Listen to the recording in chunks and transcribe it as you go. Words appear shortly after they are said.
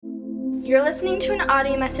You're listening to an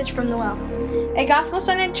audio message from The Well, a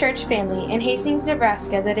gospel-centered church family in Hastings,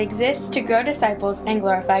 Nebraska that exists to grow disciples and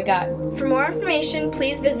glorify God. For more information,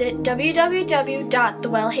 please visit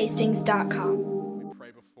www.thewellhastings.com. We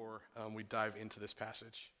pray before we dive into this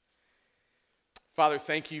passage. Father,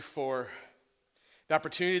 thank you for the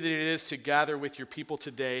opportunity that it is to gather with your people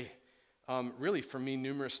today, really for me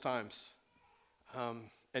numerous times,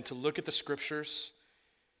 and to look at the scriptures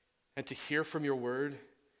and to hear from your word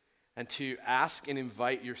and to ask and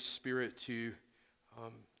invite your Spirit to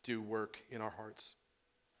do work in our hearts.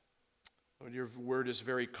 Lord, your word is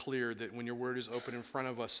very clear that when your word is open in front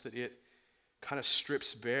of us, that it kind of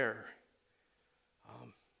strips bare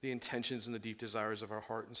the intentions and the deep desires of our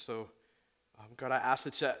heart. And so, God, I ask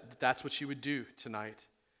that that's what you would do tonight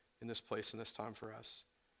in this place and this time for us.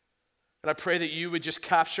 And I pray that you would just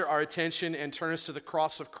capture our attention and turn us to the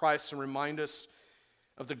cross of Christ and remind us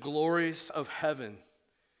of the glories of heaven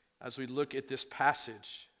as we look at this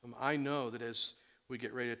passage. I know that as we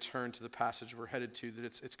get ready to turn to the passage we're headed to, that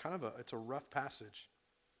it's a rough passage.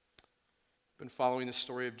 I've been following the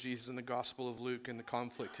story of Jesus in the Gospel of Luke, and the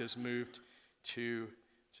conflict has moved to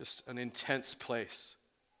just an intense place.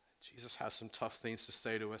 Jesus has some tough things to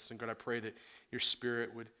say to us, and God, I pray that your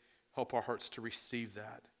Spirit would help our hearts to receive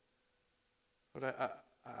that. But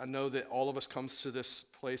I know that all of us comes to this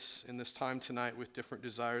place in this time tonight with different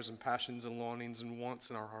desires and passions and longings and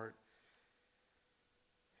wants in our heart.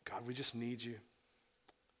 God, we just need you.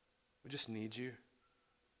 We just need you.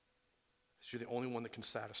 Because you're the only one that can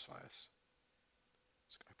satisfy us.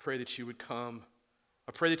 So I pray that you would come.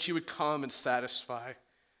 I pray that you would come and satisfy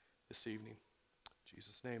this evening. In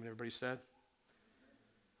Jesus' name. And everybody said?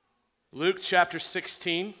 Luke chapter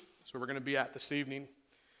 16. That's where we're going to be at this evening.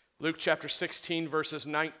 Luke chapter 16, verses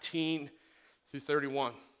 19 through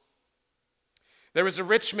 31. There was a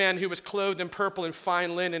rich man who was clothed in purple and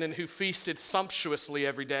fine linen and who feasted sumptuously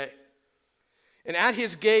every day. And at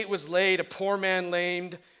his gate was laid a poor man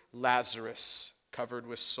named Lazarus, covered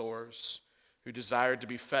with sores, who desired to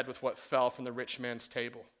be fed with what fell from the rich man's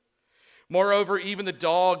table. Moreover, even the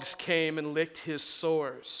dogs came and licked his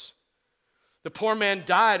sores. The poor man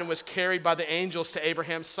died and was carried by the angels to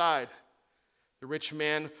Abraham's side. The rich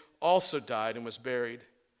man also died and was buried.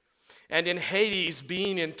 And in Hades,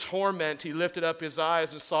 being in torment, he lifted up his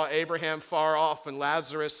eyes and saw Abraham far off and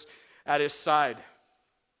Lazarus at his side.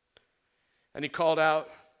 And he called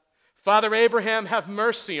out, "Father Abraham, have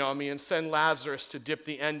mercy on me and send Lazarus to dip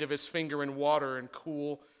the end of his finger in water and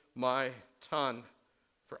cool my tongue,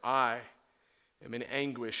 for I am in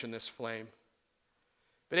anguish in this flame."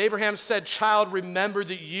 But Abraham said, "Child, remember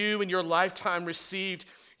that you in your lifetime received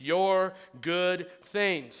your good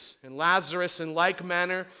things, and Lazarus in like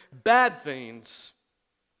manner bad things.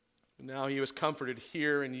 But now he was comforted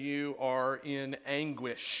here, and you are in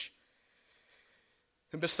anguish.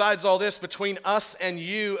 And besides all this, between us and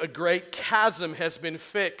you a great chasm has been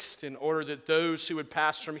fixed, in order that those who would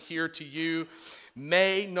pass from here to you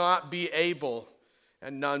may not be able,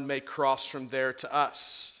 and none may cross from there to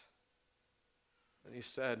us." And he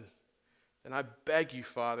said, "Then I beg you,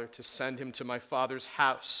 Father, to send him to my father's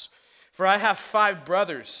house. For I have 5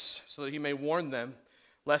 brothers, so that he may warn them,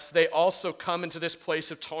 lest they also come into this place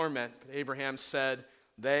of torment." But Abraham said,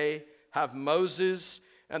 "They have Moses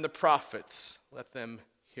and the prophets. Let them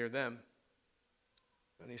hear them."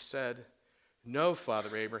 And he said, "No,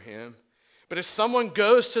 Father Abraham, but if someone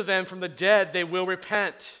goes to them from the dead, they will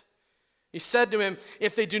repent." He said to him,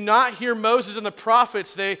 "If they do not hear Moses and the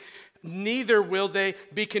prophets, neither will they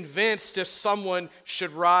be convinced if someone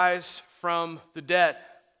should rise from the dead."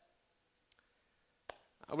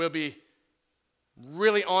 I will be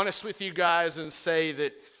really honest with you guys and say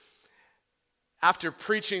that after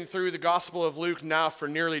preaching through the Gospel of Luke now for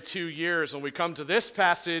nearly 2 years, when we come to this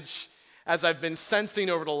passage, as I've been sensing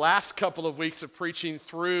over the last couple of weeks of preaching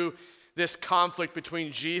through this conflict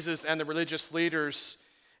between Jesus and the religious leaders,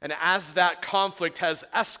 and as that conflict has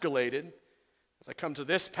escalated, as I come to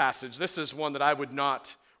this passage, this is one that I would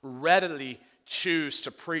not readily choose to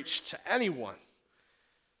preach to anyone.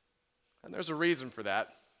 And there's a reason for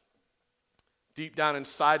that. Deep down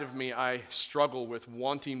inside of me, I struggle with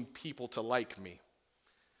wanting people to like me.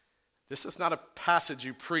 This is not a passage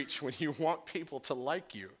you preach when you want people to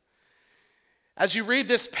like you. As you read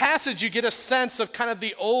this passage, you get a sense of kind of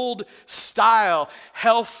the old style,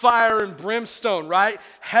 hellfire and brimstone, right?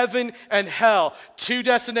 Heaven and hell, 2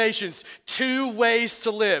 destinations, 2 ways to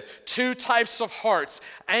live, 2 types of hearts,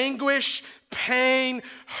 anguish, pain,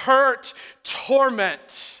 hurt,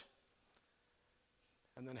 torment.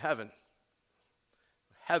 And then heaven,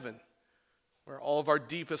 where all of our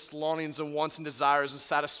deepest longings and wants and desires and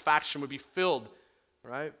satisfaction would be filled,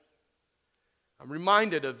 right? I'm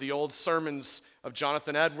reminded of the old sermons of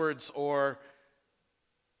Jonathan Edwards or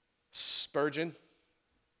Spurgeon,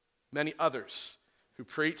 many others who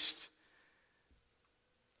preached.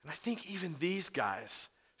 And I think even these guys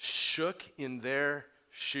shook in their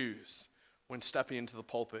shoes when stepping into the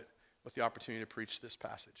pulpit with the opportunity to preach this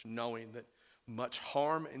passage, knowing that much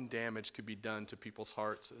harm and damage could be done to people's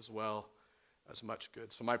hearts as well as much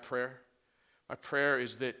good. So my prayer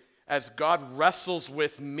is that as God wrestles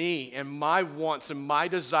with me and my wants and my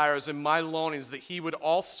desires and my longings, that he would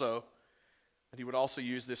also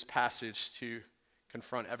use this passage to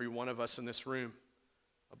confront every one of us in this room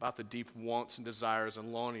about the deep wants and desires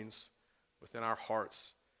and longings within our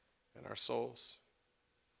hearts and our souls.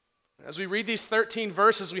 As we read these 13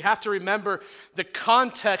 verses, we have to remember the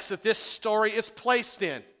context that this story is placed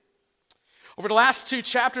in. Over the last 2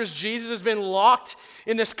 chapters, Jesus has been locked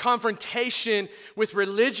in this confrontation with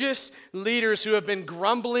religious leaders who have been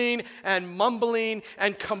grumbling and mumbling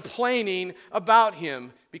and complaining about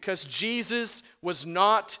him because Jesus was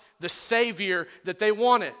not the Savior that they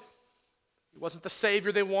wanted. He wasn't the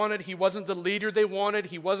Savior they wanted. He wasn't the leader they wanted.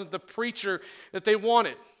 He wasn't the preacher that they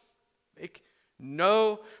wanted. Make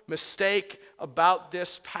no mistake about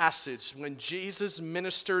this passage. When Jesus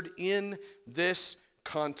ministered in this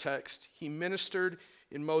context, he ministered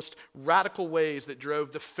in most radical ways that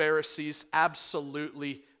drove the Pharisees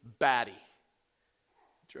absolutely batty.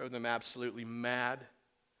 Drove them absolutely mad.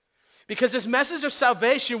 Because his message of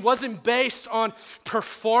salvation wasn't based on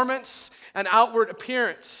performance and outward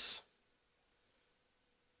appearance.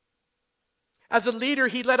 As a leader,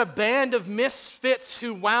 he led a band of misfits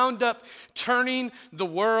who wound up turning the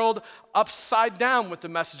world upside down with the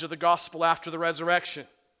message of the gospel after the resurrection.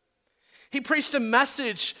 He preached a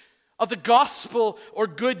message of the gospel or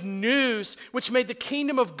good news, which made the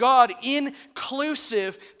kingdom of God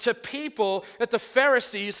inclusive to people that the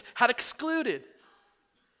Pharisees had excluded.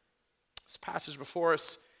 This passage before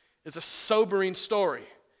us is a sobering story.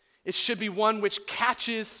 It should be one which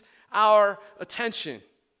catches our attention.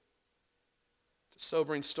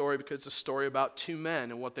 Sobering story because it's a story about 2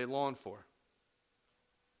 men and what they longed for.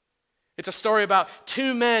 It's a story about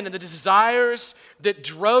 2 men and the desires that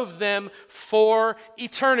drove them for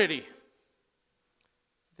eternity.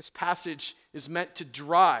 This passage is meant to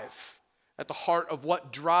drive at the heart of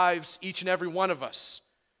what drives each and every one of us,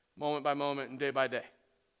 moment by moment and day by day.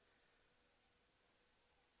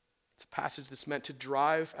 It's a passage that's meant to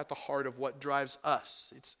drive at the heart of what drives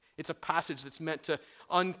us. It's a passage that's meant to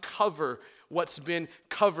uncover what's been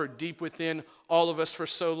covered deep within all of us for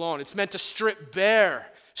so long. It's meant to strip bare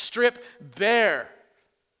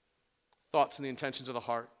thoughts and the intentions of the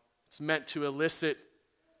heart. It's meant to elicit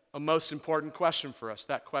a most important question for us.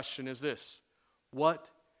 That question is this: what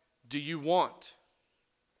do you want?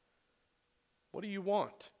 What do you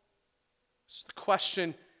want? It's the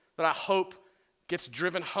question that I hope gets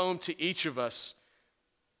driven home to each of us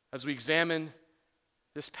as we examine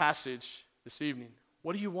this passage this evening.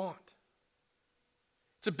 What do you want?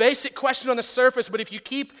 It's a basic question on the surface, but if you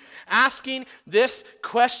keep asking this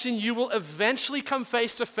question, you will eventually come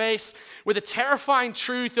face to face with a terrifying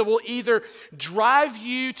truth that will either drive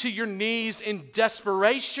you to your knees in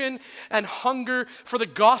desperation and hunger for the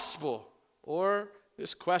gospel, or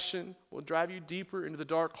this question will drive you deeper into the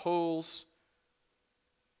dark holes,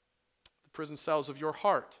 the prison cells of your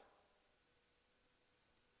heart.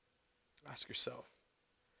 Ask yourself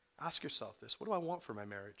this: what do I want for my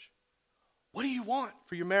marriage? What do you want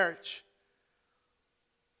for your marriage?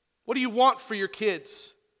 What do you want for your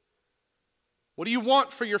kids? What do you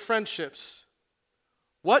want for your friendships?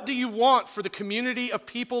 What do you want for the community of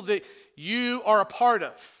people that you are a part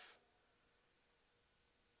of?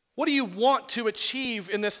 What do you want to achieve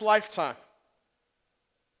in this lifetime?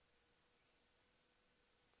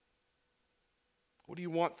 What do you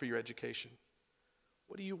want for your education?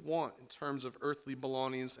 What do you want in terms of earthly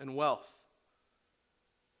belongings and wealth?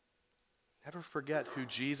 Never forget who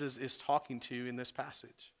Jesus is talking to in this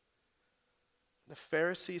passage. The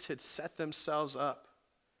Pharisees had set themselves up.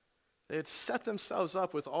 They had set themselves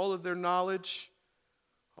up with all of their knowledge,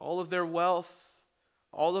 all of their wealth,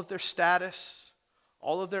 all of their status,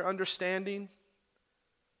 all of their understanding.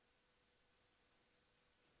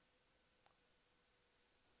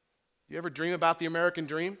 You ever dream about the American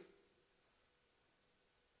dream?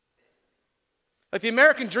 Like, the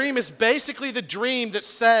American dream is basically the dream that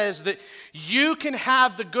says that you can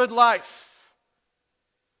have the good life.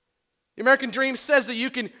 The American dream says that you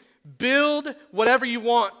can build whatever you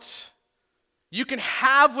want. You can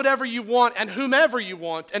have whatever you want and whomever you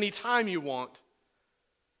want, anytime you want.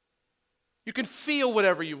 You can feel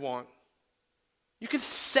whatever you want. You can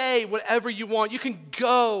say whatever you want. You can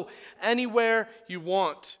go anywhere you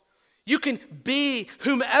want. You can be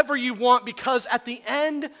whomever you want because at the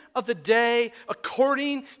end of the day,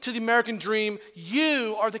 according to the American dream,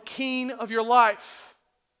 you are the king of your life.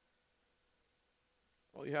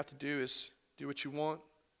 All you have to do is do what you want,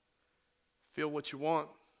 feel what you want,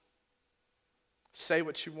 say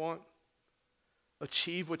what you want,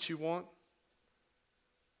 achieve what you want.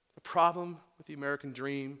 The problem with the American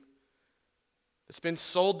dream that's been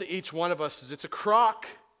sold to each one of us is it's a crock.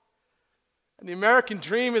 And the American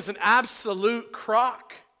dream is an absolute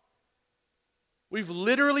crock. We've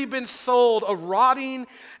literally been sold a rotting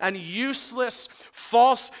and useless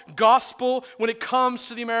false gospel when it comes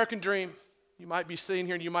to the American dream. You might be sitting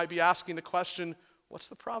here and you might be asking the question, what's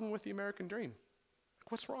the problem with the American dream?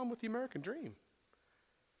 What's wrong with the American dream?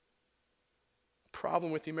 The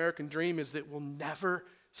problem with the American dream is that it will never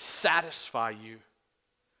satisfy you.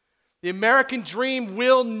 The American dream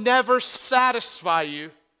will never satisfy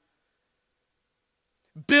you.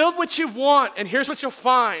 Build what you want, and here's what you'll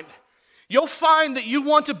find. You'll find that you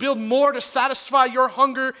want to build more to satisfy your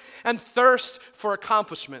hunger and thirst for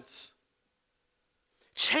accomplishments.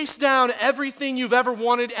 Chase down everything you've ever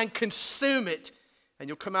wanted and consume it, and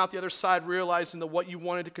you'll come out the other side realizing that what you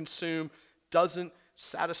wanted to consume doesn't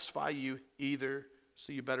satisfy you either,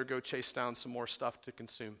 so you better go chase down some more stuff to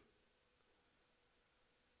consume.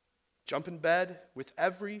 Jump in bed with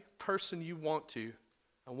every person you want to,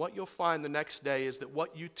 and what you'll find the next day is that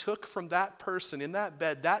what you took from that person in that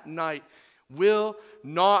bed that night will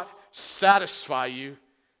not satisfy you,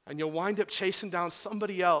 and you'll wind up chasing down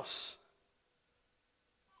somebody else.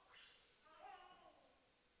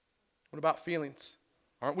 What about feelings?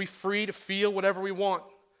 Aren't we free to feel whatever we want?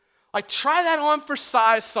 Like, try that on for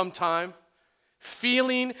size sometime.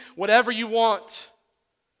 Feeling whatever you want.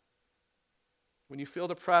 When you feel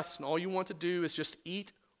depressed and all you want to do is just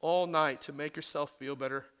eat all night to make yourself feel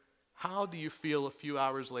better, how do you feel a few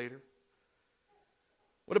hours later?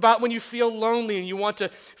 What about when you feel lonely and you want to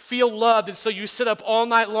feel loved, and so you sit up all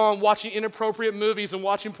night long watching inappropriate movies and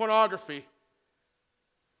watching pornography?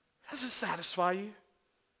 Does it satisfy you?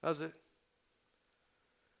 Does it?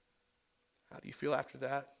 How do you feel after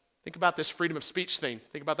that? Think about this freedom of speech thing.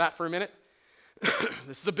 Think about that for a minute.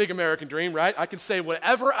 This is a big American dream, right? I can say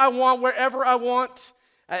whatever I want, wherever I want,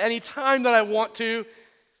 at any time that I want to.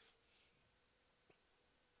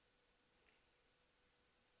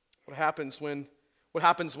 What happens when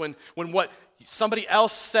what somebody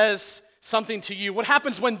else says something to you? What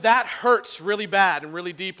happens when that hurts really bad and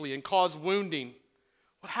really deeply and causes wounding?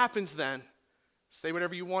 What happens then? Say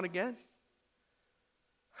whatever you want again?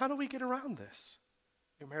 How do we get around this?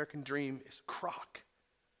 The American dream is a crock.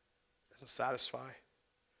 It doesn't satisfy.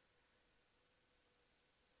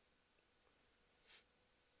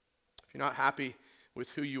 If you're not happy with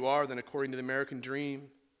who you are, then according to the American dream,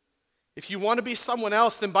 if you want to be someone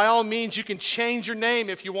else, then by all means you can change your name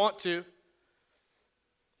if you want to.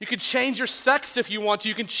 You can change your sex if you want to.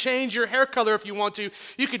 You can change your hair color if you want to.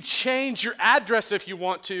 You can change your address if you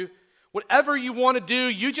want to. Whatever you want to do,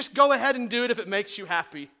 you just go ahead and do it if it makes you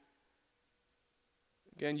happy.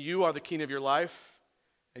 Again, you are the king of your life,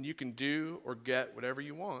 and you can do or get whatever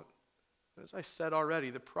you want. As I said already,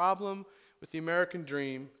 the problem with the American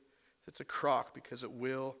dream is it's a crock because it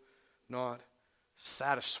will not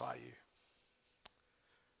satisfy you.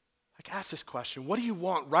 Like, ask this question: what do you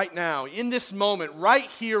want right now, in this moment, right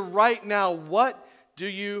here, right now? What do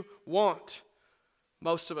you want?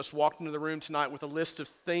 Most of us walked into the room tonight with a list of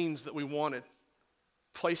things that we wanted,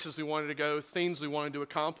 places we wanted to go, things we wanted to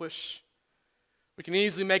accomplish. We can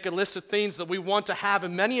easily make a list of things that we want to have,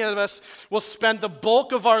 and many of us will spend the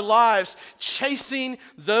bulk of our lives chasing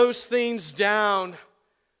those things down,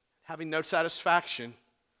 having no satisfaction.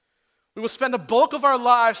 We will spend the bulk of our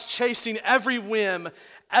lives chasing every whim,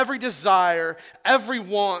 every desire, every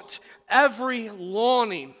want, every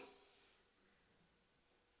longing.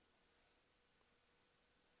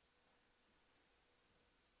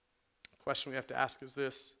 The question we have to ask is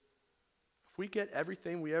this: if we get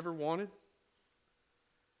everything we ever wanted,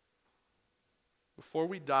 before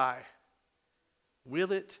we die,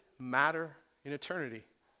 will it matter in eternity?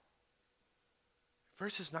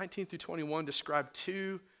 Verses 19 through 21 describe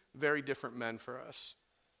two very different men for us.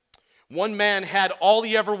 One man had all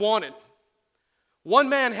he ever wanted. One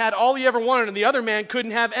man had all he ever wanted, and the other man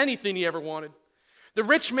couldn't have anything he ever wanted. The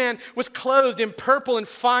rich man was clothed in purple and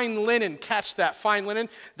fine linen. Catch that, fine linen.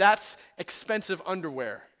 That's expensive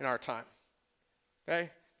underwear in our time. Okay?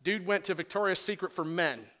 Dude went to Victoria's Secret for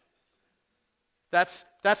men. That's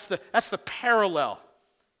the parallel.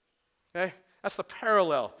 Okay? That's the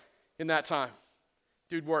parallel in that time.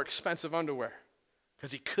 Dude wore expensive underwear.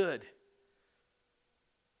 because he could. He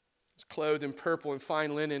was clothed in purple and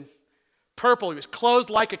fine linen. Purple, he was clothed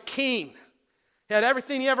like a king. He had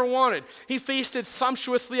everything he ever wanted. He feasted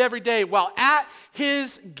sumptuously every day, while at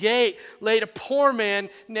his gate laid a poor man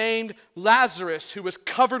named Lazarus, who was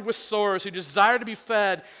covered with sores, who desired to be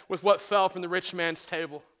fed with what fell from the rich man's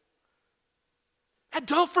table. And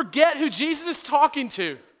don't forget who Jesus is talking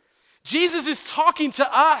to. Jesus is talking to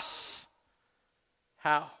us.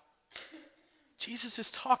 How? Jesus is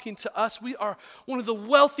talking to us. We are one of the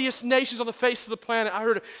wealthiest nations on the face of the planet. I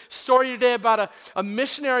heard a story today about a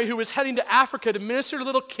missionary who was heading to Africa to minister to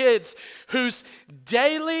little kids whose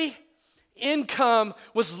daily income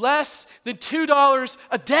was less than $2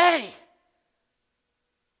 a day.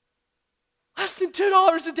 Less than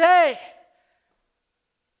 $2 a day.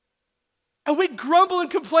 And we grumble and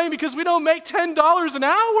complain because we don't make $10 an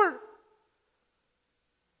hour.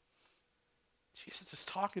 Jesus is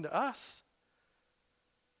talking to us.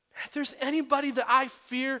 If there's anybody that I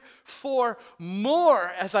fear for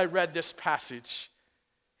more as I read this passage,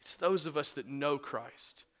 it's those of us that know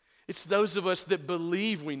Christ. It's those of us that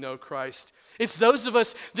believe we know Christ. It's those of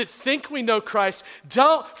us that think we know Christ.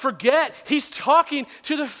 Don't forget, he's talking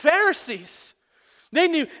to the Pharisees. They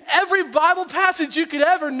knew every Bible passage you could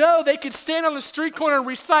ever know. They could stand on the street corner and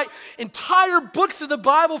recite entire books of the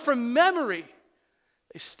Bible from memory.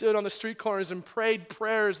 They stood on the street corners and prayed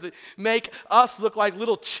prayers that make us look like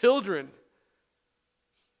little children.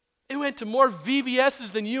 They went to more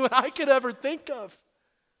VBSs than you and I could ever think of.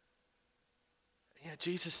 Yeah,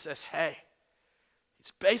 Jesus says, hey.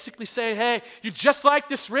 He's basically saying, hey, you're just like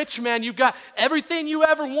this rich man. You've got everything you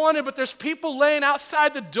ever wanted, but there's people laying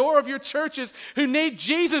outside the door of your churches who need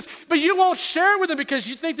Jesus, but you won't share with them because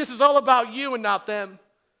you think this is all about you and not them.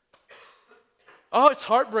 Oh, it's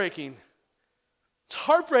heartbreaking. It's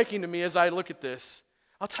heartbreaking to me as I look at this.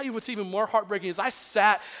 I'll tell you what's even more heartbreaking is I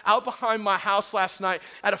sat out behind my house last night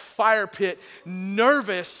at a fire pit,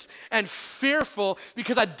 nervous and fearful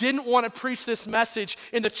because I didn't want to preach this message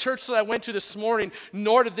in the church that I went to this morning,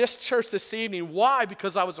 nor to this church this evening. Why?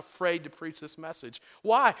 Because I was afraid to preach this message.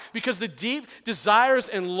 Why? Because the deep desires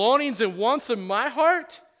and longings and wants of my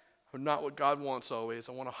heart are not what God wants always.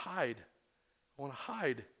 I want to hide. I want to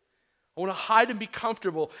hide. I want to hide and be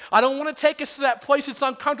comfortable. I don't want to take us to that place that's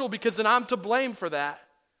uncomfortable because then I'm to blame for that.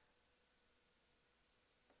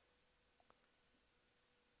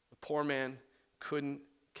 The poor man couldn't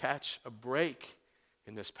catch a break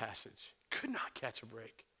in this passage. Could not catch a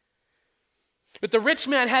break. But the rich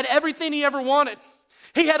man had everything he ever wanted.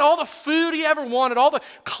 He had all the food he ever wanted, all the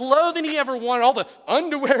clothing he ever wanted, all the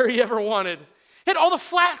underwear he ever wanted. He had all the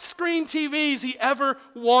flat screen TVs he ever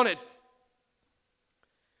wanted.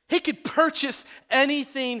 He could purchase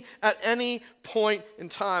anything at any point in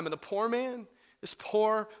time. And the poor man, this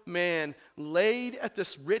poor man laid at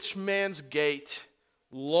this rich man's gate,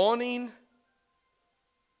 longing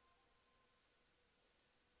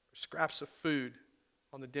for scraps of food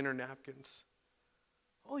on the dinner napkins.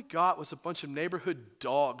 All he got was a bunch of neighborhood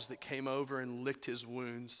dogs that came over and licked his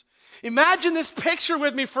wounds. Imagine this picture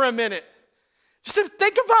with me for a minute. Just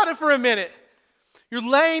think about it for a minute. You're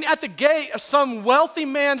laying at the gate of some wealthy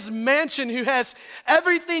man's mansion who has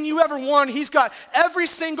everything you ever wanted. He's got every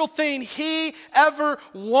single thing he ever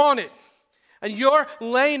wanted. And you're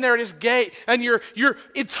laying there at his gate, and your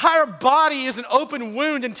entire body is an open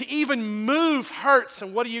wound, and to even move hurts.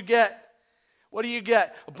 And what do you get? What do you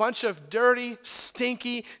get? A bunch of dirty,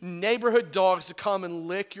 stinky neighborhood dogs to come and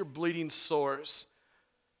lick your bleeding sores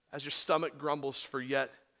as your stomach grumbles for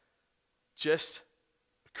yet just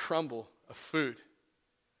a crumble of food.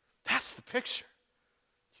 That's the picture.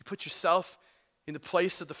 You put yourself in the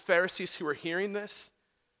place of the Pharisees who are hearing this.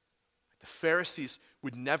 The Pharisees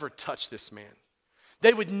would never touch this man.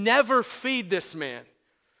 They would never feed this man.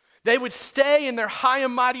 They would stay in their high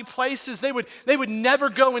and mighty places. They would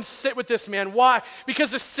never go and sit with this man. Why?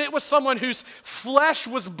 Because to sit with someone whose flesh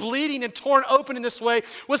was bleeding and torn open in this way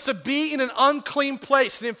was to be in an unclean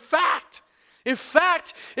place. And in fact,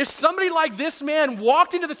 if somebody like this man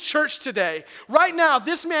walked into the church today, right now, if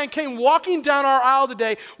this man came walking down our aisle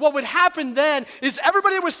today, what would happen then is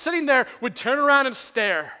everybody that was sitting there would turn around and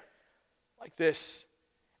stare like this.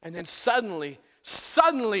 And then suddenly,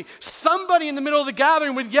 somebody in the middle of the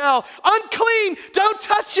gathering would yell, "Unclean, don't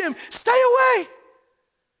touch him, stay away."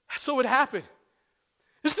 That's what would happen.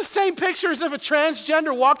 It's the same picture as if a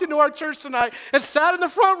transgender walked into our church tonight and sat in the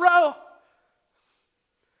front row.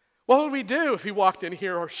 What would we do if he walked in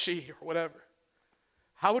here, or she, or whatever?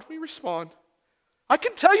 How would we respond? I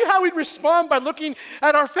can tell you how we'd respond by looking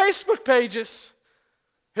at our Facebook pages.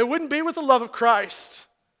 It wouldn't be with the love of Christ.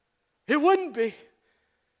 It wouldn't be.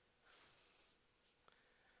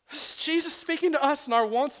 This is Jesus speaking to us and our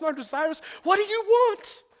wants and our desires. What do you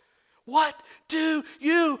want? What do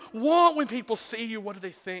you want when people see you? What do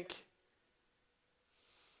they think?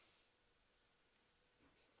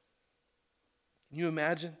 Can you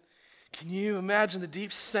imagine? Can you imagine the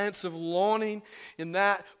deep sense of longing in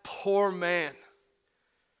that poor man?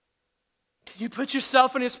 Can you put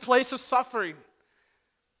yourself in his place of suffering?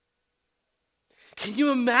 Can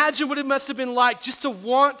you imagine what it must have been like just to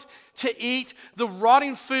want to eat the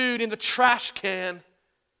rotting food in the trash can?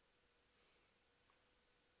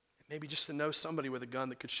 Maybe just to know somebody with a gun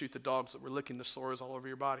that could shoot the dogs that were licking the sores all over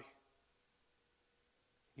your body.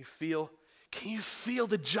 Can you feel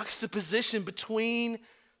the juxtaposition between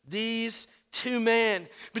these two men?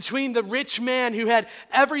 Between the rich man who had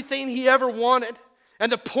everything he ever wanted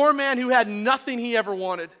and the poor man who had nothing he ever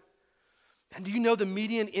wanted. And do you know the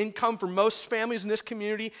median income for most families in this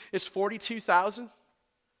community is $42,000?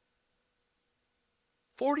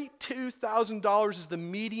 $42,000 is the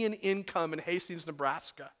median income in Hastings,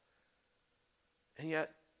 Nebraska. And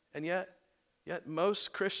yet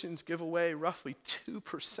most Christians give away roughly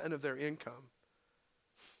 2% of their income.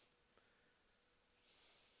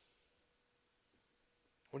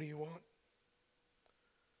 What do you want?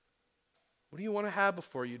 What do you want to have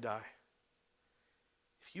before you die?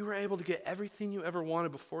 If you were able to get everything you ever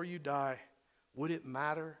wanted before you die, would it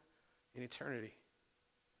matter in eternity?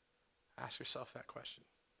 Ask yourself that question.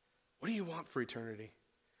 What do you want for eternity?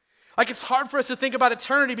 Like, it's hard for us to think about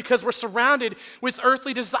eternity because we're surrounded with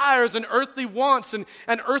earthly desires and earthly wants and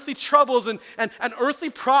earthly troubles and earthly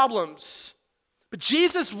problems. But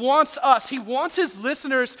Jesus wants us, he wants his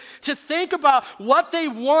listeners to think about what they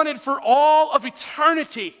wanted for all of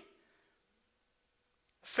eternity.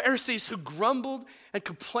 Pharisees who grumbled and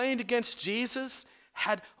complained against Jesus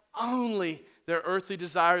had only their earthly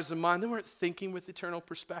desires in mind. They weren't thinking with eternal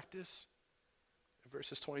perspectives. In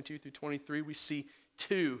verses 22 through 23, we see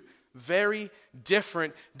two very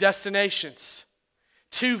different destinations.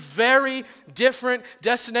 Two very different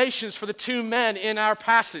destinations for the two men in our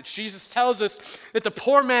passage. Jesus tells us that the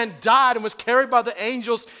poor man died and was carried by the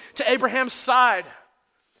angels to Abraham's side.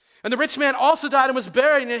 And the rich man also died and was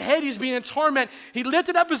buried, and in Hades, being in torment, he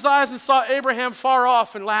lifted up his eyes and saw Abraham far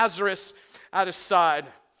off and Lazarus at his side.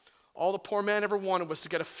 All the poor man ever wanted was to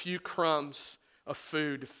get a few crumbs of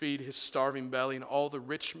food to feed his starving belly, and all the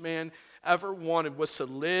rich man ever wanted was to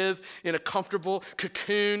live in a comfortable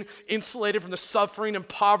cocoon, insulated from the suffering and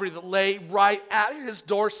poverty that lay right at his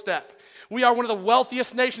doorstep. We are one of the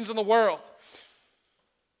wealthiest nations in the world.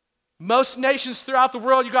 Most nations throughout the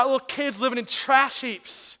world, you got little kids living in trash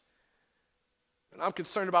heaps. And I'm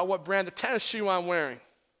concerned about what brand of tennis shoe I'm wearing.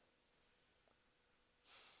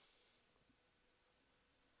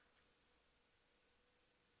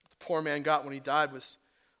 What the poor man got when he died was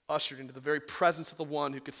ushered into the very presence of the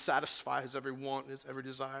one who could satisfy his every want and his every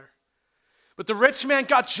desire. But the rich man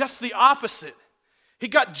got just the opposite. He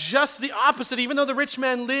got just the opposite. Even though the rich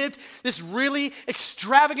man lived this really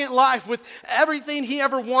extravagant life with everything he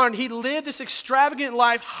ever wanted, he lived this extravagant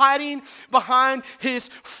life hiding behind his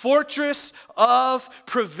fortress of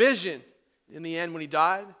provision. In the end, when he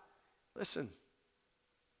died, listen,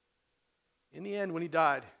 in the end, when he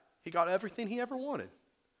died, he got everything he ever wanted.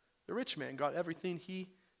 The rich man got everything he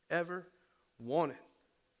ever wanted.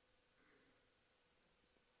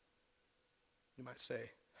 You might say,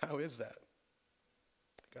 how is that?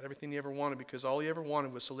 Got everything he ever wanted because all he ever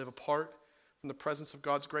wanted was to live apart from the presence of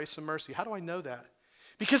God's grace and mercy. How do I know that?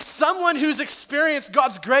 Because someone who's experienced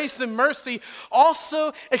God's grace and mercy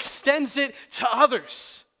also extends it to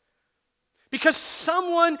others. Because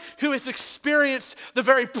someone who has experienced the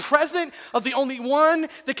very presence of the only one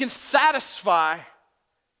that can satisfy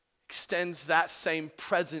extends that same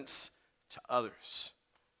presence to others.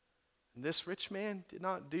 And this rich man did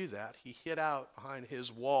not do that. He hid out behind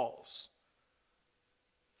his walls.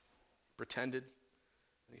 Pretended,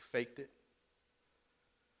 and he faked it.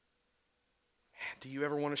 Man, do you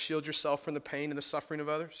ever want to shield yourself from the pain and the suffering of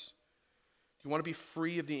others? Do you want to be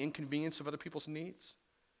free of the inconvenience of other people's needs?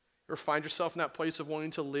 Or find yourself in that place of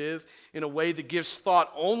wanting to live in a way that gives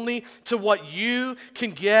thought only to what you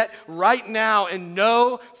can get right now and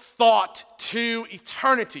no thought to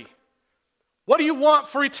eternity? What do you want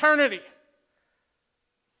for eternity?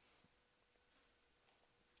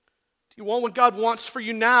 Do you want what God wants for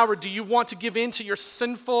you now, or do you want to give in to your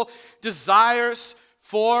sinful desires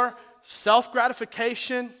for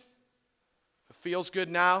self-gratification? If it feels good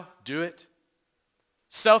now, do it.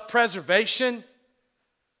 Self-preservation,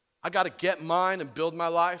 I got to get mine and build my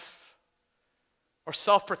life. Or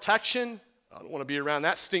self-protection, I don't want to be around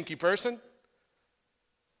that stinky person.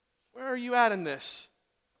 Where are you at in this?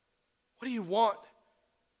 What do you want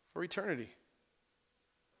for eternity.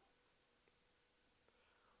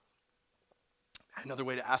 Another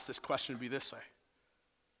way to ask this question would be this way.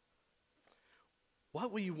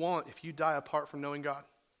 What will you want if you die apart from knowing God?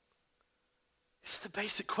 It's the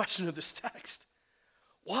basic question of this text.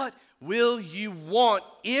 What will you want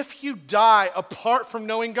if you die apart from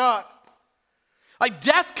knowing God? Like,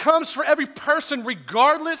 death comes for every person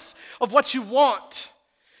regardless of what you want.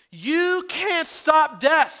 You can't stop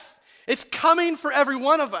death. It's coming for every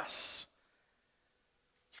one of us.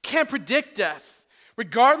 You can't predict death.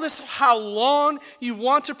 Regardless of how long you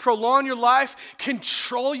want to prolong your life,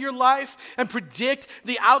 control your life, and predict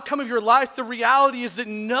the outcome of your life, the reality is that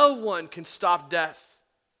no one can stop death.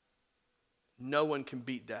 No one can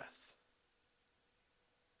beat death.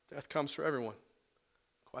 Death comes for everyone.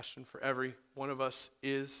 The question for every one of us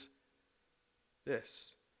is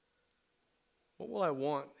this: what will I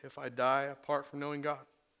want if I die apart from knowing God?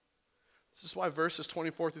 This is why verses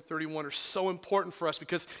 24 through 31 are so important for us,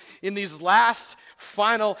 because in these last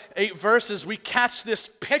final 8 verses, we catch this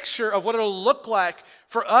picture of what it'll look like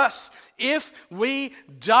for us if we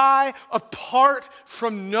die apart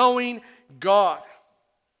from knowing God.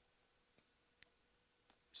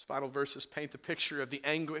 These final verses paint the picture of the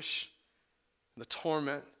anguish and the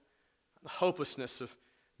torment and the hopelessness of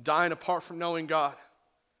dying apart from knowing God.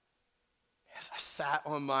 As I sat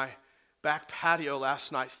on my back patio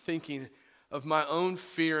last night thinking of my own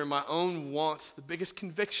fear and my own wants, the biggest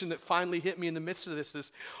conviction that finally hit me in the midst of this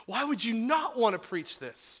is, why would you not want to preach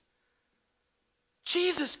this?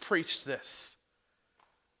 Jesus preached this.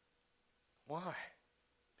 Why?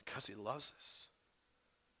 Because he loves us.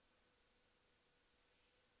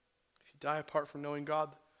 If you die apart from knowing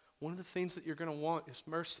God, one of the things that you're going to want is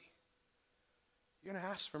mercy. You're going to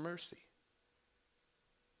ask for mercy.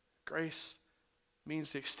 Grace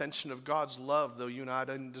means the extension of God's love, though you and I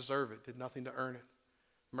didn't deserve it, did nothing to earn it.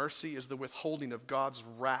 Mercy is the withholding of God's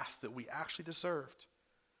wrath that we actually deserved.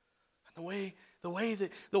 And the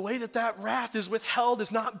way that wrath is withheld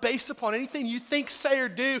is not based upon anything you think, say, or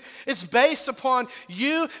do. It's based upon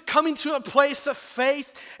you coming to a place of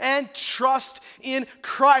faith and trust in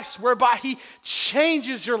Christ, whereby he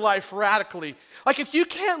changes your life radically. Like, if you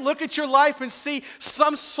can't look at your life and see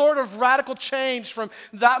some sort of radical change from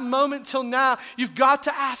that moment till now, you've got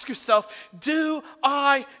to ask yourself, do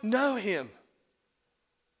I know him?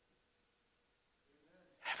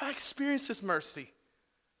 Have I experienced his mercy?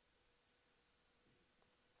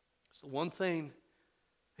 It's the one thing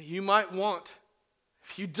that you might want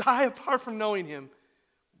if you die apart from knowing him,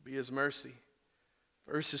 will be his mercy.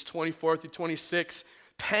 Verses 24 through 26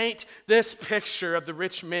 paint this picture of the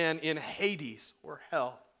rich man in Hades, or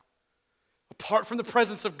hell, apart from the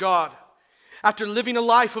presence of God, after living a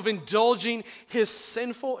life of indulging his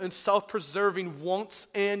sinful and self-preserving wants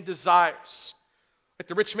and desires. Like,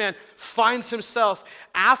 the rich man finds himself,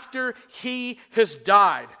 after he has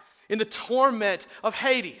died, in the torment of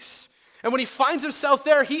Hades. And when he finds himself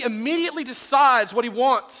there, he immediately decides what he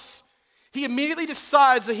wants. He immediately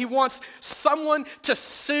decides that he wants someone to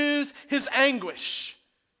soothe his anguish.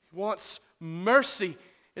 He wants mercy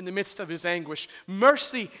in the midst of his anguish,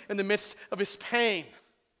 mercy in the midst of his pain.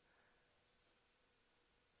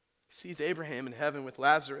 He sees Abraham in heaven with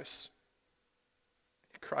Lazarus.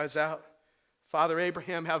 He cries out, "Father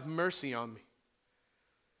Abraham, have mercy on me.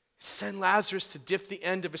 Send Lazarus to dip the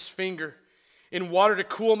end of his finger in water to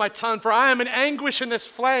cool my tongue, for I am in anguish in this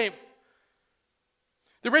flame."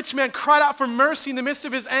 The rich man cried out for mercy in the midst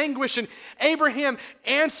of his anguish, and Abraham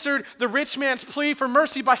answered the rich man's plea for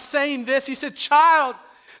mercy by saying this. He said, Child,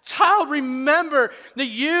 remember that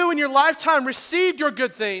you in your lifetime received your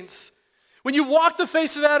good things. When you walked the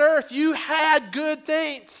face of that earth, you had good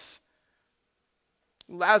things.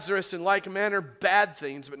 Lazarus, in like manner, bad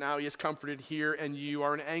things, but now he is comforted here, and you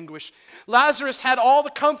are in anguish. Lazarus had all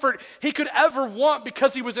the comfort he could ever want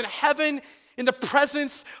because he was in heaven in the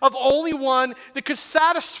presence of only one that could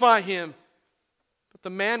satisfy him. But the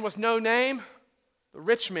man with no name, the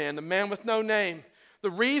rich man, the man with no name,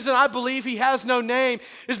 the reason I believe he has no name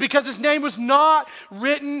is because his name was not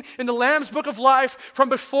written in the Lamb's Book of Life from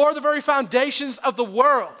before the very foundations of the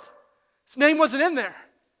world. His name wasn't in there.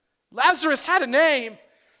 Lazarus had a name.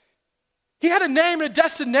 He had a name and a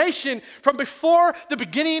destination from before the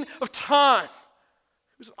beginning of time.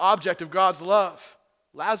 He was an object of God's love.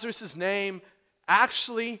 Lazarus' name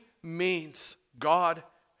actually means God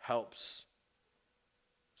helps.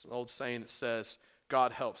 It's an old saying that says,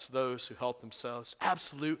 God helps those who help themselves.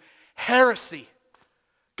 Absolute heresy.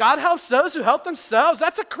 God helps those who help themselves.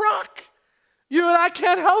 That's a crock. You and I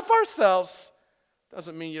can't help ourselves.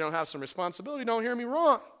 Doesn't mean you don't have some responsibility. Don't hear me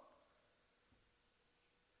wrong.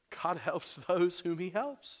 God helps those whom he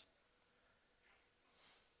helps.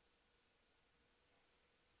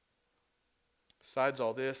 Besides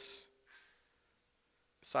all this,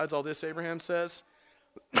 Abraham says,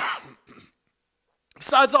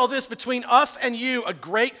 besides all this, between us and you, a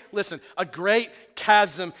great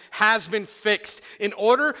chasm has been fixed, in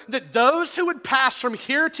order that those who would pass from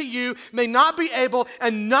here to you may not be able,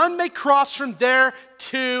 and none may cross from there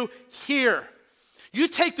to here. You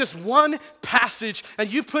take this one passage and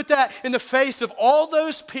you put that in the face of all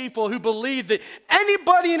those people who believe that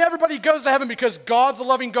anybody and everybody goes to heaven because God's a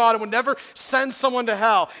loving God and will never send someone to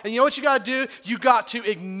hell. And you know what you got to do? You got to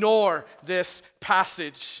ignore this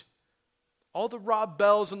passage. All the Rob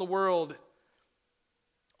Bells in the world,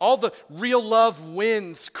 all the real love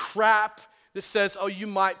wins crap that says, oh, you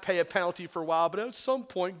might pay a penalty for a while, but at some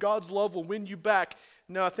point God's love will win you back.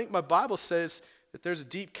 No, I think my Bible says that there's a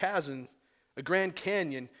deep chasm, a Grand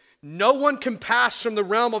Canyon. No one can pass from the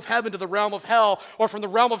realm of heaven to the realm of hell, or from the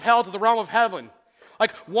realm of hell to the realm of heaven.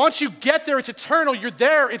 Like, once you get there, it's eternal. You're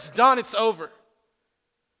there, it's done, it's over.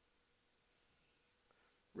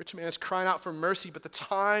 Rich man is crying out for mercy, but the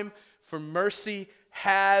time for mercy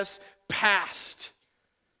has passed.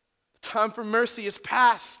 The time for mercy is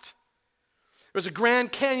past. There's a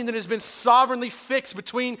Grand Canyon that has been sovereignly fixed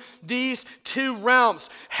between these two realms.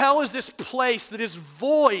 Hell is this place that is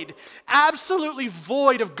void, absolutely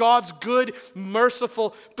void of God's good,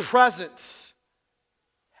 merciful presence.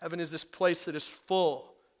 Heaven is this place that is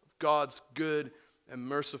full of God's good and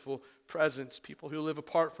merciful presence. People who live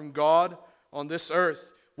apart from God on this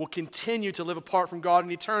earth will continue to live apart from God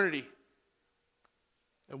in eternity.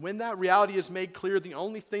 And when that reality is made clear, the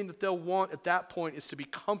only thing that they'll want at that point is to be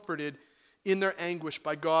comforted in their anguish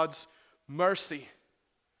by God's mercy.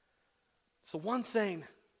 So one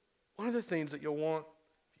of the things that you'll want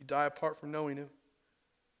if you die apart from knowing him.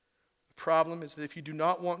 The problem is that if you do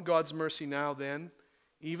not want God's mercy now, then,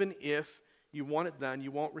 even if you want it then, you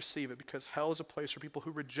won't receive it, because hell is a place for people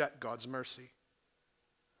who reject God's mercy,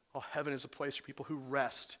 while heaven is a place for people who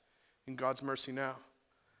rest in God's mercy now.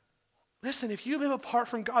 Listen, if you live apart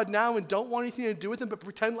from God now and don't want anything to do with him but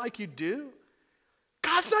pretend like you do,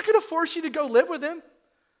 God's not going to force you to go live with him.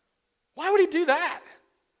 Why would he do that?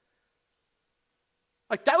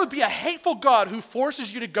 Like, that would be a hateful God who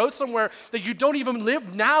forces you to go somewhere that you don't even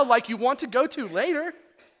live now like you want to go to later.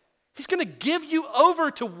 He's going to give you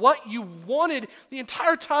over to what you wanted the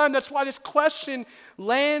entire time. That's why this question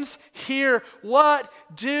lands here. What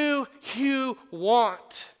do you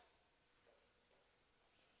want?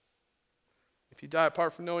 If you die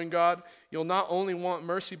apart from knowing God, you'll not only want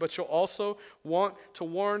mercy, but you'll also want to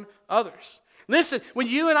warn others. Listen, when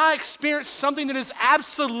you and I experience something that is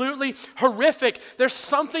absolutely horrific, there's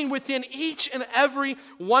something within each and every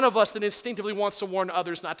one of us that instinctively wants to warn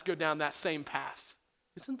others not to go down that same path.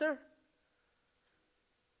 Isn't there?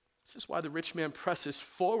 This is why the rich man presses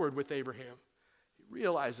forward with Abraham. He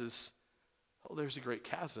realizes, oh, there's a great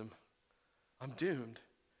chasm. I'm doomed.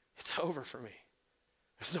 It's over for me.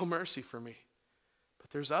 There's no mercy for me.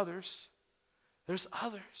 But there's others. There's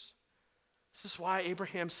others. This is why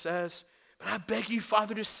Abraham says, but I beg you,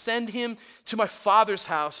 Father, to send him to my father's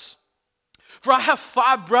house. For I have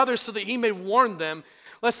 5 brothers, so that he may warn them,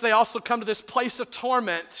 lest they also come to this place of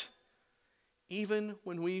torment. Even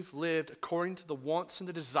when we've lived according to the wants and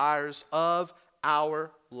the desires of our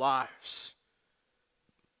lives.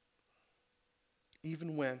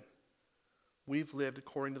 Even when we've lived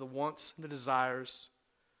according to the wants and the desires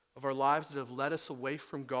of our lives that have led us away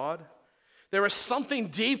from God, there is something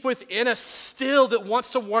deep within us still that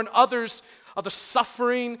wants to warn others of the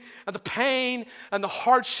suffering and the pain and the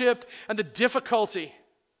hardship and the difficulty,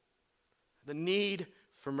 the need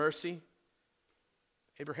for mercy.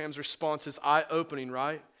 Abraham's response is eye-opening,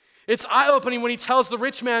 right? It's eye-opening when he tells the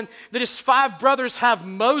rich man that his 5 brothers have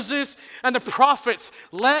Moses and the prophets.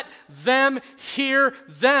 Let them hear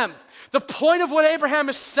them. The point of what Abraham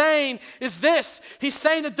is saying is this. He's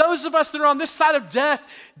saying that those of us that are on this side of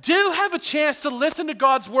death do have a chance to listen to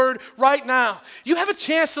God's word right now. You have a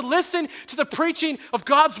chance to listen to the preaching of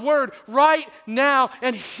God's word right now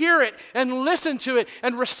and hear it and listen to it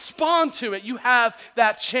and respond to it. You have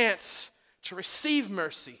that chance to receive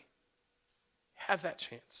mercy. Have that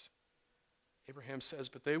chance. Abraham says,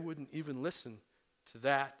 but they wouldn't even listen to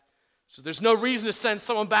that. So there's no reason to send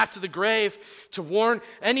someone back to the grave to warn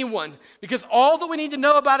anyone, because all that we need to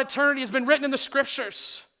know about eternity has been written in the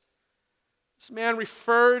scriptures. This man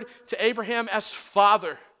referred to Abraham as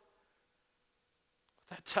father.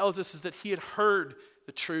 What that tells us is that he had heard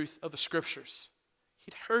the truth of the scriptures.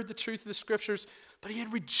 He'd heard the truth of the scriptures, but he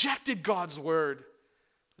had rejected God's word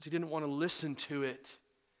because he didn't want to listen to it.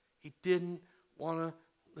 He didn't want to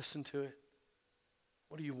Listen to it.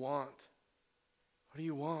 What do you want? What do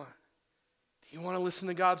you want? Do you want to listen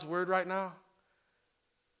to God's word right now?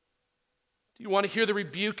 Do you want to hear the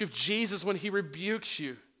rebuke of Jesus when he rebukes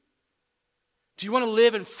you? Do you want to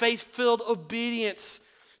live in faith-filled obedience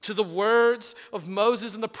to the words of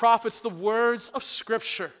Moses and the prophets, the words of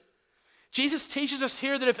Scripture? Jesus teaches us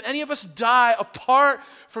here that if any of us die apart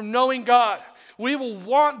from knowing God, we will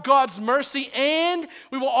want God's mercy, and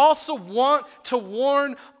we will also want to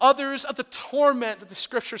warn others of the torment that the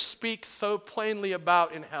Scripture speaks so plainly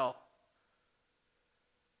about in hell.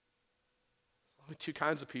 Only two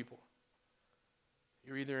kinds of people.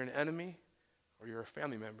 You're either an enemy or you're a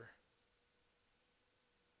family member.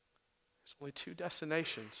 There's only two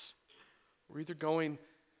destinations. We're either going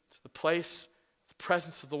to the place, the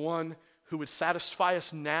presence of the one who would satisfy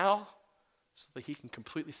us now so that he can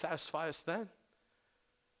completely satisfy us then,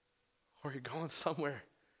 or you're going somewhere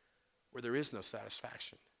where there is no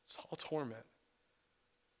satisfaction. It's all torment.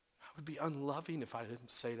 I would be unloving if I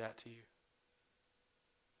didn't say that to you.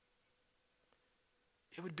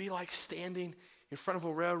 It would be like standing in front of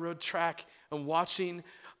a railroad track and watching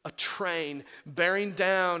a train bearing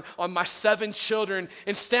down on my 7 children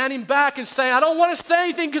and standing back and saying, I don't want to say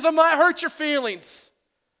anything because I might hurt your feelings.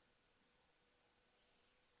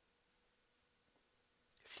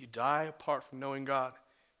 If you die apart from knowing God,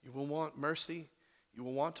 you will want mercy, you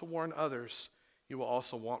will want to warn others, you will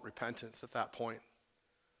also want repentance at that point.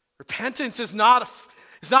 Repentance is not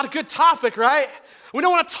a good topic, right? We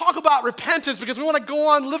don't want to talk about repentance because we want to go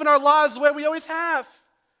on living our lives the way we always have.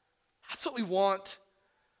 That's what we want.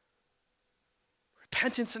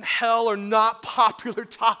 Repentance and hell are not popular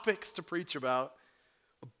topics to preach about.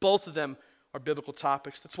 Both of them are biblical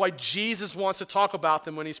topics. That's why Jesus wants to talk about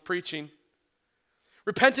them when he's preaching.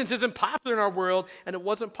 Repentance isn't popular in our world, and it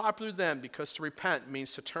wasn't popular then, because to repent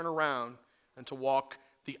means to turn around and to walk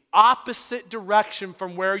the opposite direction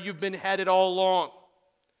from where you've been headed all along.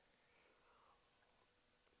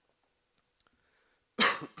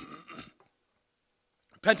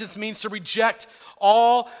 Repentance means to reject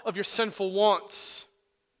all of your sinful wants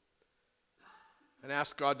and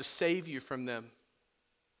ask God to save you from them.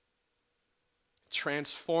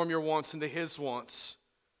 Transform your wants into his wants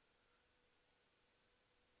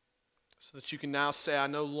so that you can now say, I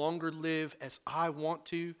no longer live as I want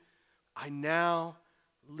to. I now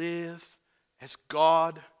live as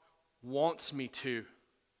God wants me to.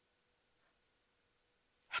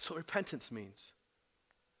 That's what repentance means.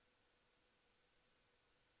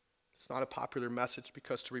 It's not a popular message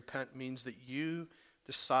because to repent means that you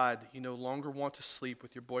decide that you no longer want to sleep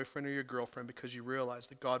with your boyfriend or your girlfriend because you realize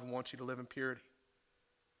that God wants you to live in purity.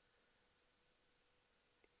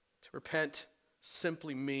 To repent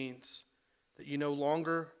simply means that you no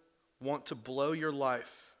longer want to blow your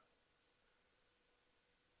life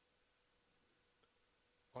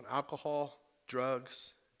on alcohol,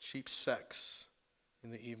 drugs, cheap sex in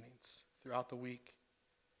the evenings throughout the week.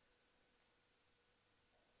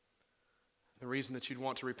 The reason that you'd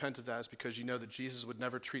want to repent of that is because you know that Jesus would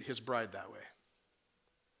never treat his bride that way.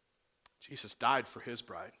 Jesus died for his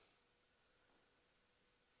bride.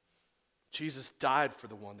 Jesus died for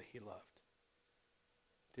the one that he loved.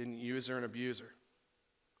 Didn't use her and abuse her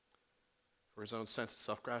for his own sense of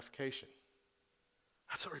self-gratification.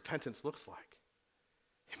 That's what repentance looks like.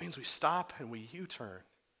 It means we stop and we U-turn.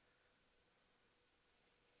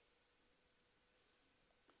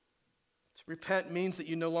 To repent means that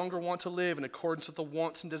you no longer want to live in accordance with the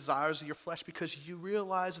wants and desires of your flesh because you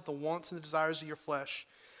realize that the wants and the desires of your flesh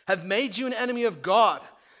have made you an enemy of God.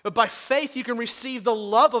 But by faith you can receive the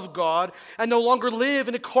love of God and no longer live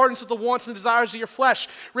in accordance with the wants and desires of your flesh.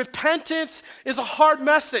 Repentance is a hard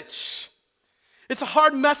message. It's a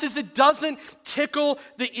hard message that doesn't tickle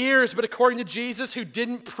the ears, but according to Jesus, who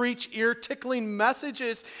didn't preach ear-tickling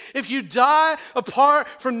messages, if you die apart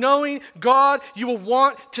from knowing God, you will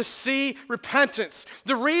want to see repentance.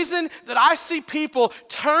 The reason that I see people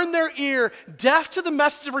turn their ear deaf to the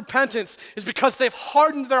message of repentance is because they've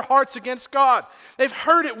hardened their hearts against God. They've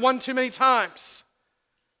heard it one too many times.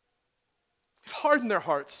 They've hardened their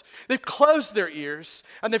hearts. They've closed their ears,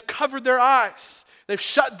 and they've covered their eyes. They've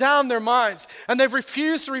shut down their minds, and they've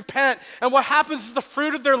refused to repent. And what happens is the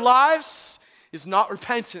fruit of their lives is not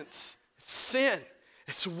repentance. It's sin.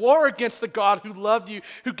 It's war against the God who loved you,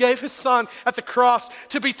 who gave his son at the cross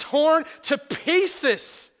to be torn to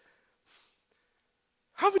pieces.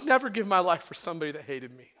 I would never give my life for somebody that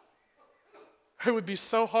hated me. It would be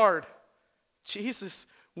so hard. Jesus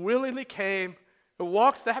willingly came and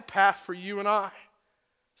walked that path for you and I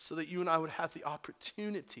so that you and I would have the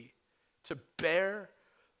opportunity to bear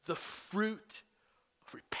the fruit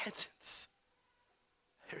of repentance.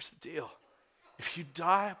 here's the deal. If you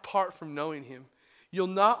die apart from knowing him, you'll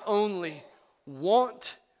not only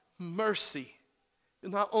want mercy,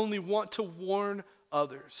 you'll not only want to warn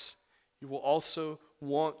others, you will also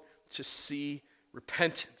want to see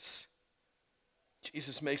repentance.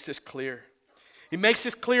 Jesus makes this clear. He makes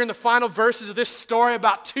this clear in the final verses of this story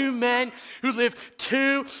about two men who lived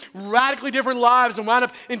two radically different lives and wound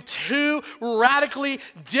up in two radically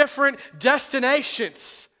different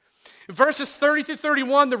destinations. In verses 30 through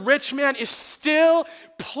 31, the rich man is still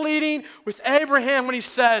pleading with Abraham when he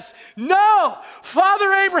says, "No,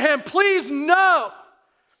 Father Abraham, please no.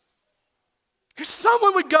 If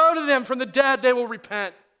someone would go to them from the dead, they will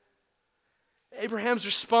repent." Abraham's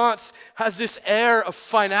response has this air of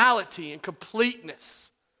finality and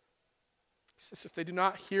completeness. He says, if they do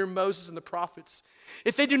not hear Moses and the prophets,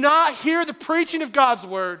 if they do not hear the preaching of God's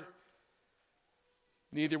word,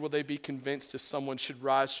 neither will they be convinced if someone should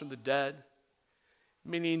rise from the dead.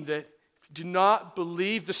 Meaning that if you do not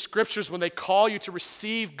believe the scriptures when they call you to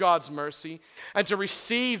receive God's mercy and to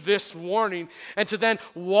receive this warning and to then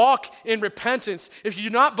walk in repentance, if you do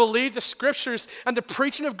not believe the scriptures and the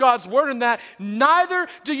preaching of God's word in that, neither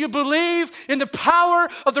do you believe in the power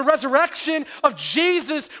of the resurrection of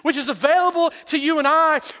Jesus, which is available to you and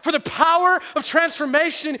I for the power of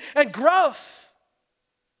transformation and growth.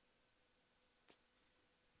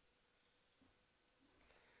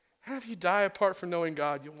 And if you die apart from knowing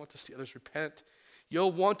God, you'll want to see others repent.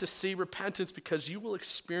 You'll want to see repentance because you will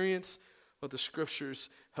experience what the scriptures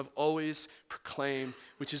have always proclaimed,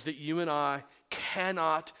 which is that you and I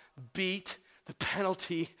cannot beat the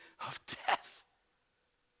penalty of death.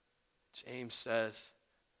 James says,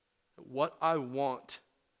 what I want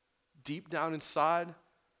deep down inside,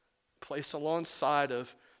 place alongside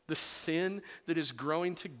of the sin that is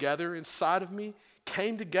growing together inside of me,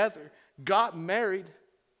 came together, got married,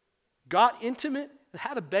 got intimate, and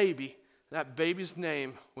had a baby. That baby's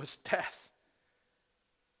name was death.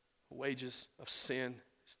 The wages of sin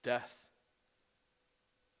is death.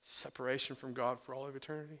 Separation from God for all of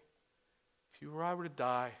eternity. If you or I were to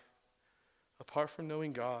die apart from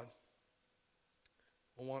knowing God,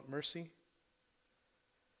 we'll want mercy.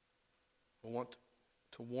 We'll want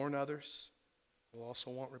to warn others. We'll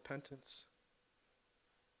also want repentance.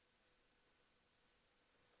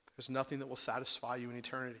 There's nothing that will satisfy you in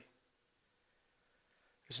eternity.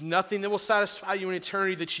 There's nothing that will satisfy you in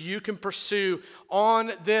eternity that you can pursue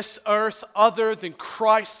on this earth other than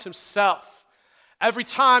Christ himself. Every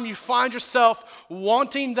time you find yourself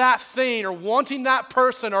wanting that thing or wanting that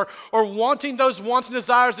person or wanting those wants and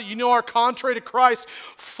desires that you know are contrary to Christ,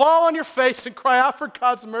 fall on your face and cry out for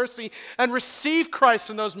God's mercy and receive Christ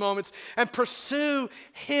in those moments and pursue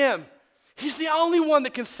him. He's the only one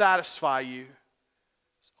that can satisfy you.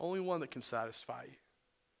 He's the only one that can satisfy you.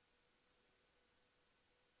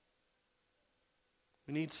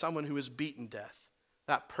 We need someone who has beaten death.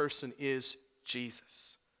 That person is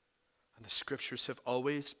Jesus. And the scriptures have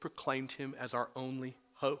always proclaimed him as our only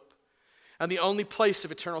hope and the only place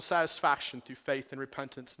of eternal satisfaction through faith and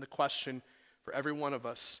repentance. And the question for every one of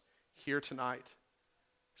us here tonight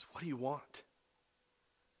is, what do you want?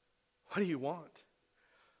 What do you want?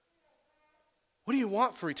 What do you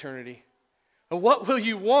want for eternity? And what will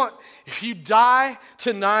you want if you die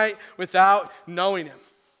tonight without knowing him?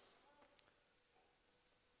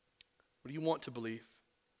 What do you want to believe?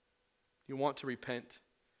 Do you want to repent?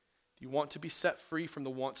 Do you want to be set free from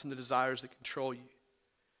the wants and the desires that control you?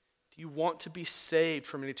 Do you want to be saved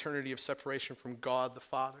from an eternity of separation from God the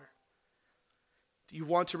Father? Do you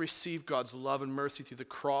want to receive God's love and mercy through the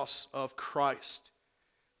cross of Christ?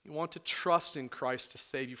 Do you want to trust in Christ to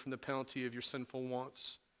save you from the penalty of your sinful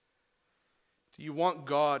wants? Do you want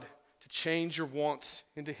God to change your wants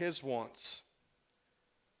into his wants?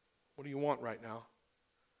 What do you want right now?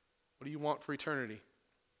 What do you want for eternity?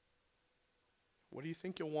 What do you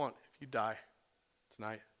think you'll want if you die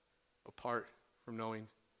tonight apart from knowing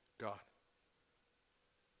God?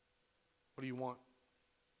 What do you want?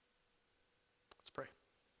 Let's pray.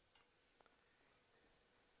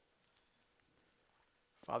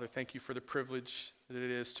 Father, thank you for the privilege that it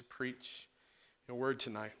is to preach your word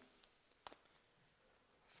tonight.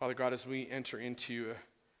 Father God, as we enter into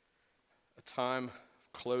a time of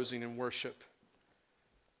closing and worship,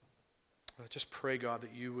 I just pray, God,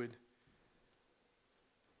 that you would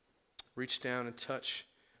reach down and touch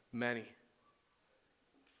many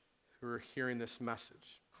who are hearing this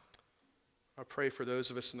message. I pray for those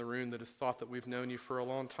of us in the room that have thought that we've known you for a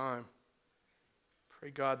long time. Pray,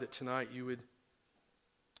 God, that tonight you would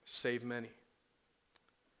save many.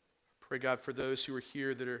 Pray, God, for those who are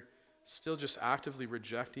here that are still just actively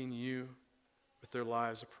rejecting you with their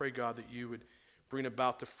lives. I pray, God, that you would bring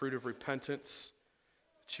about the fruit of repentance,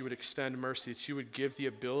 that you would extend mercy, that you would give the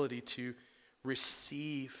ability to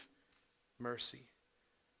receive mercy,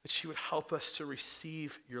 that you would help us to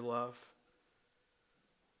receive your love,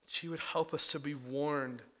 that you would help us to be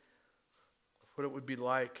warned of what it would be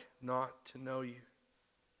like not to know you.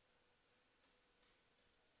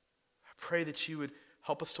 I pray that you would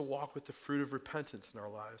help us to walk with the fruit of repentance in our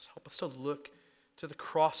lives. Help us to look to the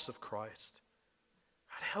cross of Christ.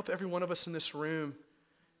 God, help every one of us in this room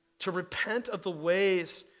to repent of the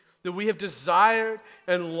ways that we have desired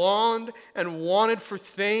and longed and wanted for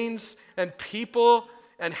things and people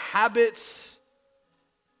and habits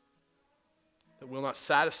that will not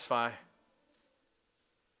satisfy.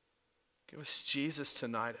 Give us Jesus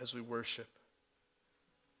tonight as we worship.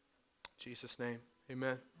 In Jesus' name,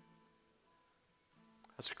 amen.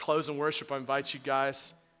 As we close in worship, I invite you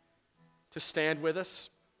guys to stand with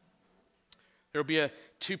us. There will be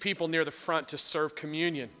two people near the front to serve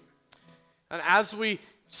communion. And as we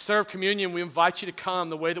serve communion, we invite you to come.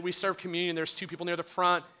 The way that we serve communion, there's two people near the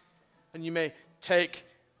front, and you may take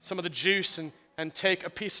some of the juice and take a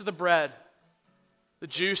piece of the bread. The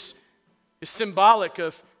juice is symbolic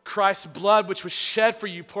of Christ's blood, which was shed for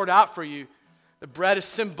you, poured out for you. The bread is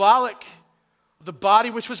symbolic of the body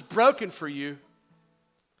which was broken for you.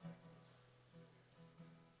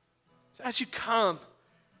 So as you come,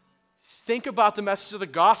 think about the message of the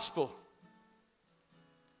gospel.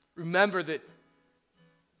 Remember that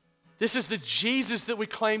this is the Jesus that we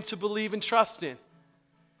claim to believe and trust in.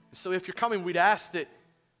 So if you're coming, we'd ask that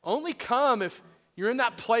only come if you're in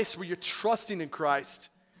that place where you're trusting in Christ,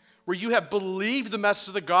 where you have believed the message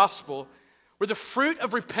of the gospel, where the fruit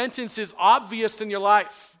of repentance is obvious in your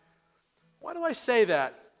life. Why do I say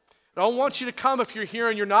that? I don't want you to come if you're here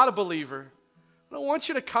and you're not a believer. I don't want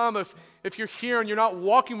you to come if you're here and you're not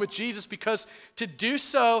walking with Jesus, because to do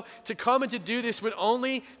so, to come and to do this would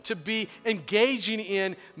only to be engaging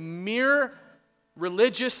in mere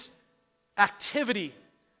religious activity.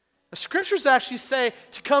 The scriptures actually say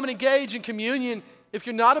to come and engage in communion if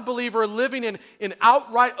you're not a believer or living in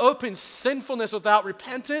outright open sinfulness without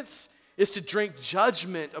repentance is to drink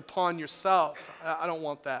judgment upon yourself. I don't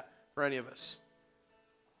want that for any of us.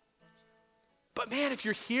 But man, if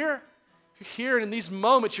you're here and in these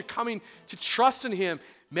moments you're coming to trust in Him,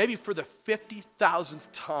 maybe for the 50,000th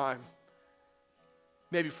time,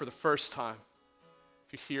 maybe for the first time,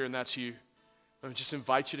 if you're here and that's you, I would just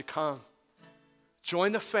invite you to come.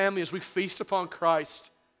 Join the family as we feast upon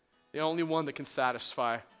Christ, the only one that can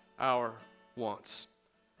satisfy our wants.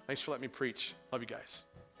 Thanks for letting me preach. Love you guys.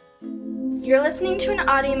 You're listening to an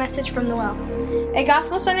audio message from The Well, a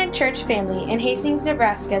gospel-centered church family in Hastings,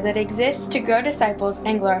 Nebraska that exists to grow disciples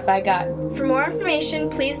and glorify God. For more information,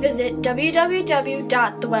 please visit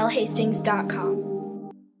www.thewellhastings.com.